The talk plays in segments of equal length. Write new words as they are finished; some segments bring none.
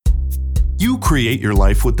You create your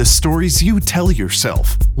life with the stories you tell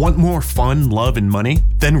yourself. Want more fun, love, and money?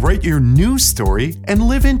 Then write your new story and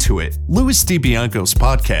live into it. Louis DiBianco's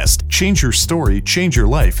podcast, Change Your Story, Change Your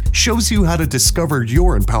Life, shows you how to discover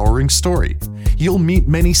your empowering story. You'll meet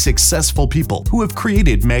many successful people who have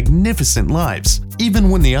created magnificent lives, even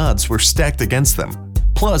when the odds were stacked against them.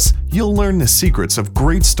 Plus, you'll learn the secrets of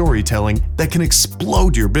great storytelling that can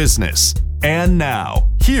explode your business. And now,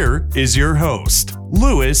 here is your host,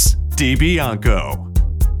 Louis DiBianco.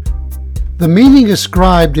 The meaning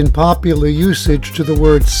ascribed in popular usage to the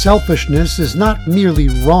word selfishness is not merely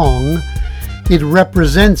wrong, it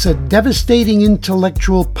represents a devastating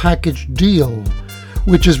intellectual package deal,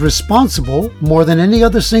 which is responsible, more than any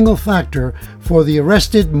other single factor, for the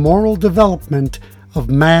arrested moral development of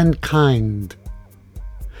mankind.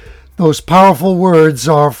 Those powerful words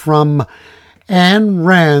are from Ayn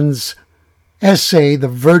Rand's essay, The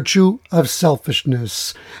Virtue of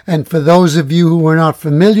Selfishness. And for those of you who are not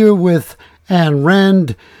familiar with Ayn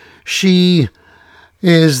Rand, she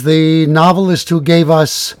is the novelist who gave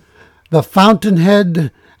us The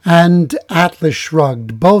Fountainhead and Atlas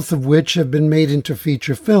Shrugged, both of which have been made into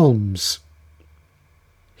feature films.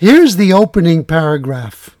 Here's the opening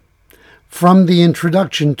paragraph from the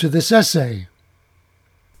introduction to this essay.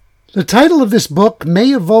 The title of this book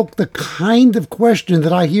may evoke the kind of question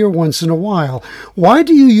that I hear once in a while. Why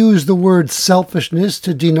do you use the word selfishness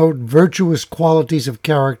to denote virtuous qualities of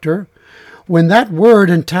character, when that word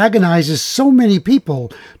antagonizes so many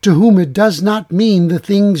people to whom it does not mean the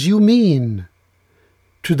things you mean?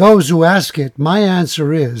 To those who ask it, my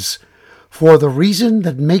answer is, for the reason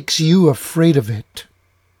that makes you afraid of it.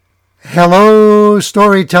 Hello,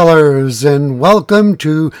 storytellers, and welcome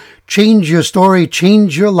to Change Your Story,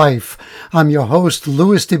 Change Your Life. I'm your host,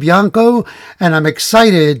 Louis DiBianco, and I'm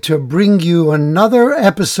excited to bring you another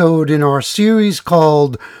episode in our series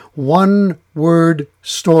called One Word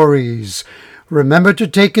Stories. Remember to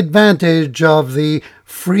take advantage of the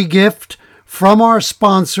free gift from our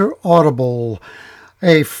sponsor, Audible,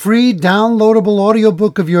 a free downloadable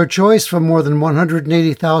audiobook of your choice for more than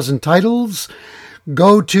 180,000 titles.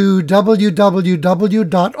 Go to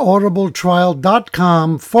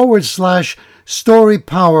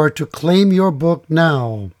www.audibletrial.com/storypower to claim your book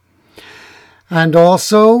now. And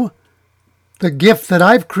also, the gift that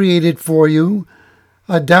I've created for you,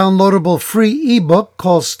 a downloadable free ebook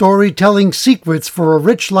called Storytelling Secrets for a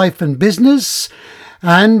Rich Life and Business,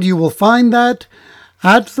 and you will find that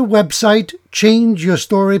at the website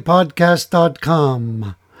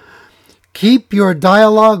changeyourstorypodcast.com. Keep your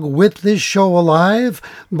dialogue with this show alive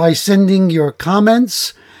by sending your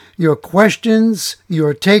comments, your questions,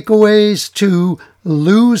 your takeaways to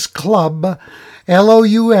lousclub,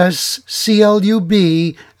 LOUSCLUB,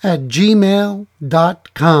 @gmail.com.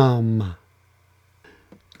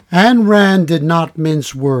 Ayn Rand did not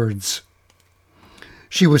mince words.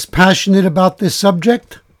 She was passionate about this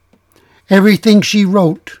subject. Everything she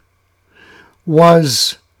wrote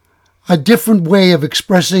was a different way of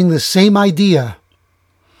expressing the same idea,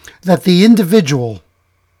 that the individual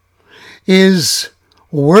is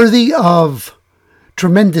worthy of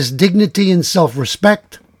tremendous dignity and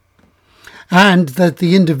self-respect, and that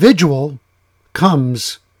the individual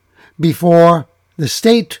comes before the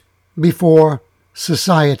state, before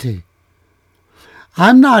society.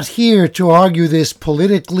 I'm not here to argue this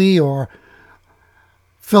politically or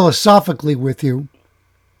philosophically with you,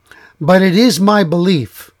 but it is my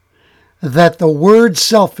belief that the word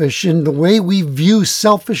selfish and the way we view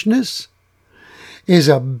selfishness is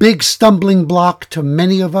a big stumbling block to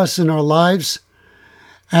many of us in our lives,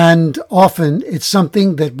 and often it's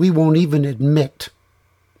something that we won't even admit.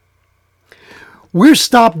 We're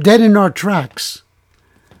stopped dead in our tracks.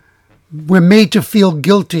 We're made to feel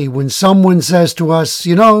guilty when someone says to us,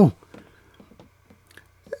 you know,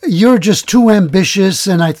 you're just too ambitious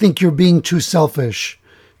and I think you're being too selfish.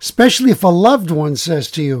 Especially if a loved one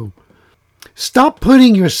says to you, stop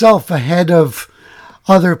putting yourself ahead of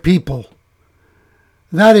other people.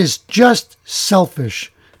 That is just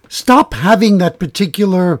selfish. Stop having that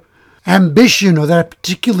particular ambition or that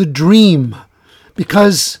particular dream,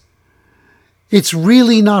 because it's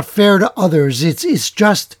really not fair to others. It's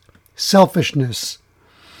just selfishness.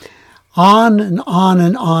 On and on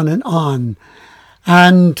and on and on.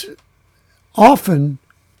 And often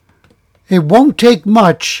it won't take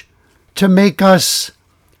much to make us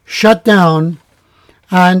shut down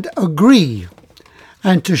and agree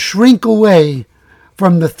and to shrink away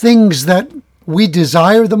from the things that we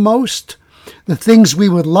desire the most, the things we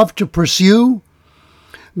would love to pursue,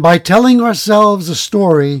 by telling ourselves a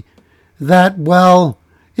story that, well,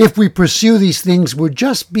 if we pursue these things, we're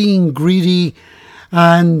just being greedy,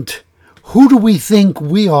 and who do we think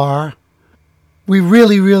we are, we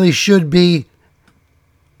really, really should be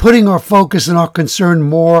putting our focus and our concern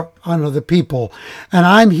more on other people. And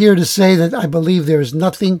I'm here to say that I believe there is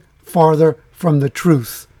nothing farther from the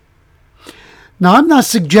truth. Now, I'm not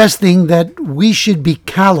suggesting that we should be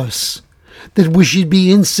callous, that we should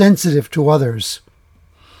be insensitive to others.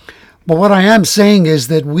 But what I am saying is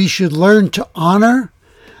that we should learn to honor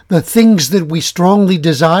the things that we strongly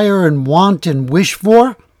desire and want and wish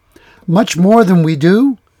for, much more than we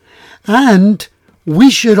do. And we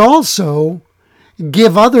should also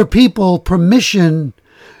give other people permission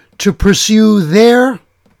to pursue their,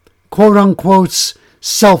 quote-unquote,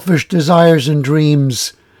 selfish desires and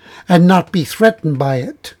dreams and not be threatened by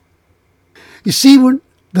it. You see, when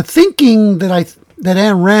the thinking that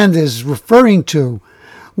Ayn Rand is referring to,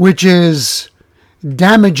 which is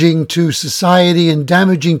damaging to society and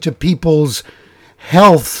damaging to people's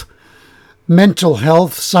health, mental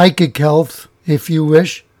health, psychic health, if you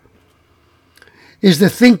wish, is the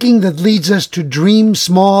thinking that leads us to dream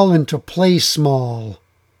small and to play small.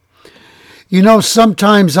 You know,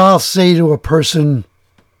 sometimes I'll say to a person,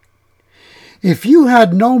 if you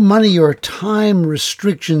had no money or time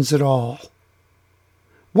restrictions at all,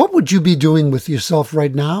 what would you be doing with yourself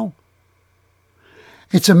right now?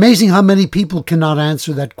 It's amazing how many people cannot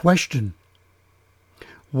answer that question.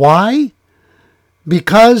 Why?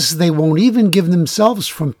 Because they won't even give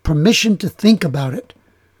themselves permission to think about it.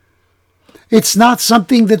 It's not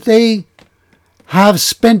something that they have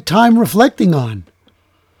spent time reflecting on.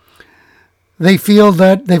 They feel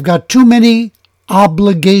that they've got too many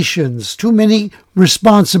obligations, too many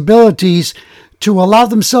responsibilities to allow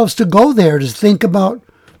themselves to go there, to think about,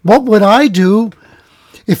 what would I do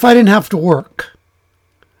if I didn't have to work?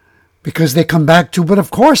 Because they come back to, but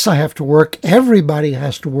of course I have to work. Everybody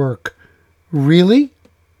has to work. Really?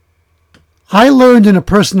 I learned in a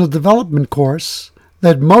personal development course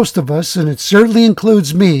that most of us, and it certainly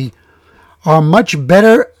includes me, are much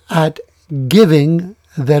better at giving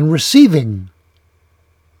than receiving.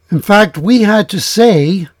 In fact, we had to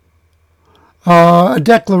say a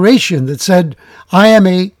declaration that said, I am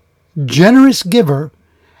a generous giver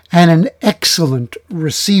and an excellent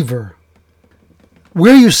receiver.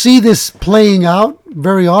 Where you see this playing out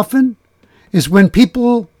very often is when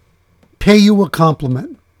people pay you a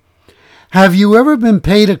compliment. Have you ever been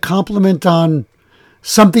paid a compliment on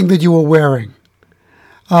something that you were wearing?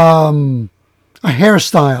 A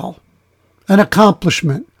hairstyle, an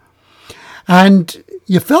accomplishment. And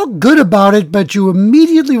you felt good about it, but you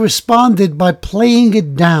immediately responded by playing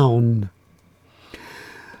it down.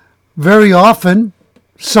 Very often,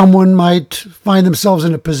 someone might find themselves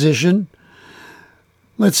in a position.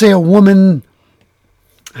 Let's say a woman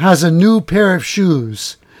has a new pair of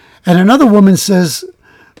shoes, and another woman says,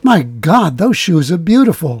 my God, those shoes are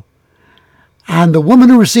beautiful. And the woman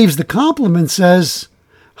who receives the compliment says,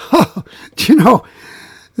 oh, you know,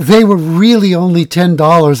 they were really only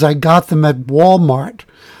 $10. I got them at Walmart.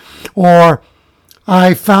 Or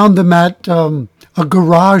I found them at a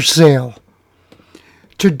garage sale.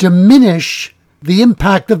 To diminish the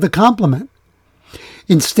impact of the compliment.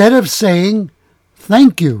 Instead of saying,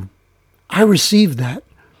 thank you, I received that.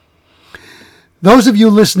 Those of you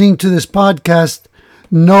listening to this podcast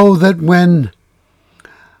know that when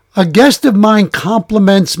a guest of mine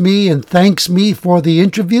compliments me and thanks me for the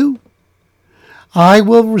interview, I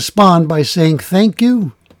will respond by saying, thank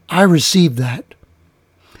you, I received that.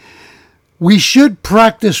 We should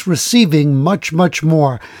practice receiving much, much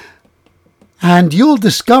more. And you'll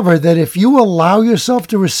discover that if you allow yourself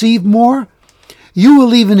to receive more, you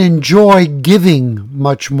will even enjoy giving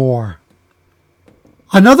much more.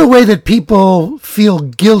 Another way that people feel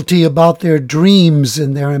guilty about their dreams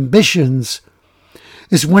and their ambitions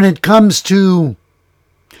is when it comes to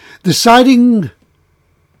deciding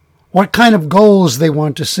what kind of goals they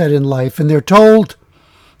want to set in life. And they're told,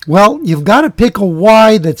 well, you've got to pick a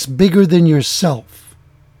why that's bigger than yourself.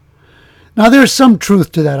 Now, there's some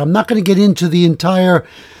truth to that. I'm not going to get into the entire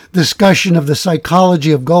discussion of the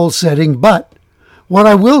psychology of goal setting, but what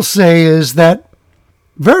I will say is that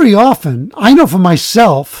very often, I know for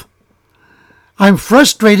myself, I'm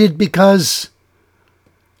frustrated because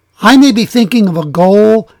I may be thinking of a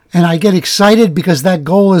goal and I get excited because that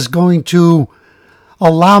goal is going to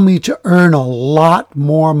allow me to earn a lot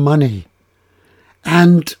more money.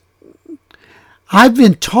 And I've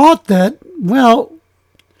been taught that, well,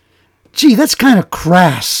 gee, that's kind of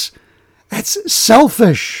crass. That's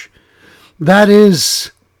selfish. That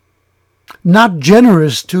is not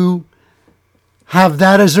generous to have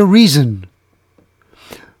that as a reason.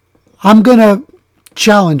 I'm going to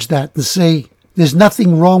challenge that and say there's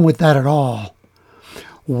nothing wrong with that at all.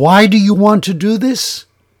 Why do you want to do this?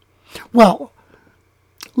 Well,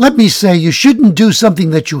 let me say you shouldn't do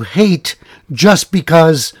something that you hate just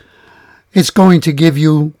because it's going to give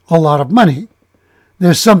you a lot of money.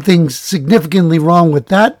 There's something significantly wrong with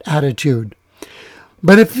that attitude.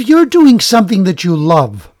 But if you're doing something that you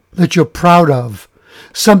love, that you're proud of,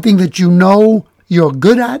 something that you know you're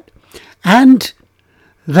good at, and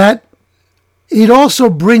that it also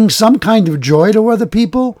brings some kind of joy to other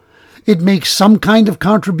people, it makes some kind of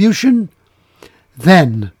contribution,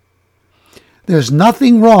 then there's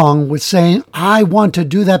nothing wrong with saying, I want to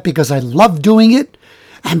do that because I love doing it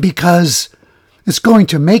and because it's going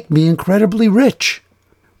to make me incredibly rich.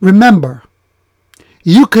 Remember,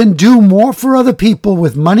 you can do more for other people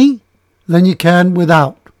with money than you can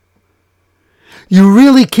without. You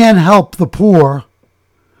really can't help the poor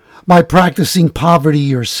by practicing poverty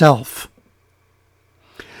yourself.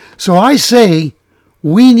 So I say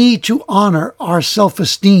we need to honor our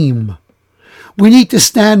self-esteem. We need to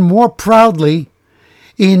stand more proudly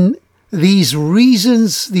in these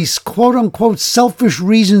reasons, these quote-unquote selfish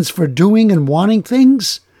reasons for doing and wanting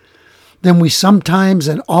things, than we sometimes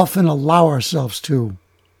and often allow ourselves to.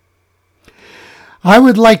 I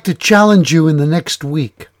would like to challenge you in the next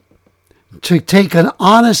week to take an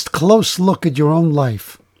honest, close look at your own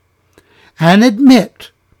life and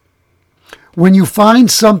admit when you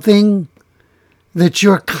find something that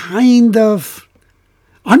you're kind of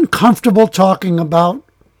uncomfortable talking about,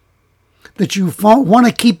 that you want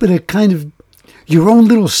to keep it a kind of your own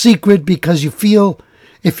little secret because you feel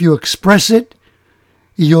if you express it,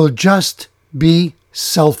 you'll just be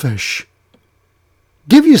selfish.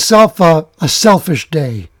 Give yourself a selfish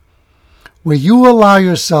day where you allow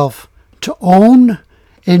yourself to own,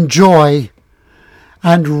 enjoy,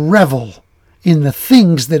 and revel in the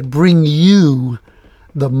things that bring you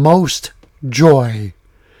the most joy.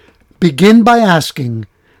 Begin by asking,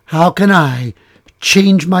 how can I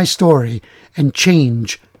change my story and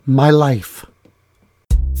change my life?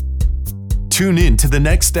 Tune in to the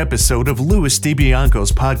next episode of Louis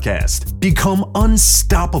DiBianco's podcast. Become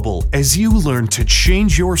unstoppable as you learn to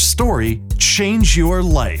change your story, change your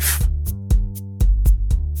life.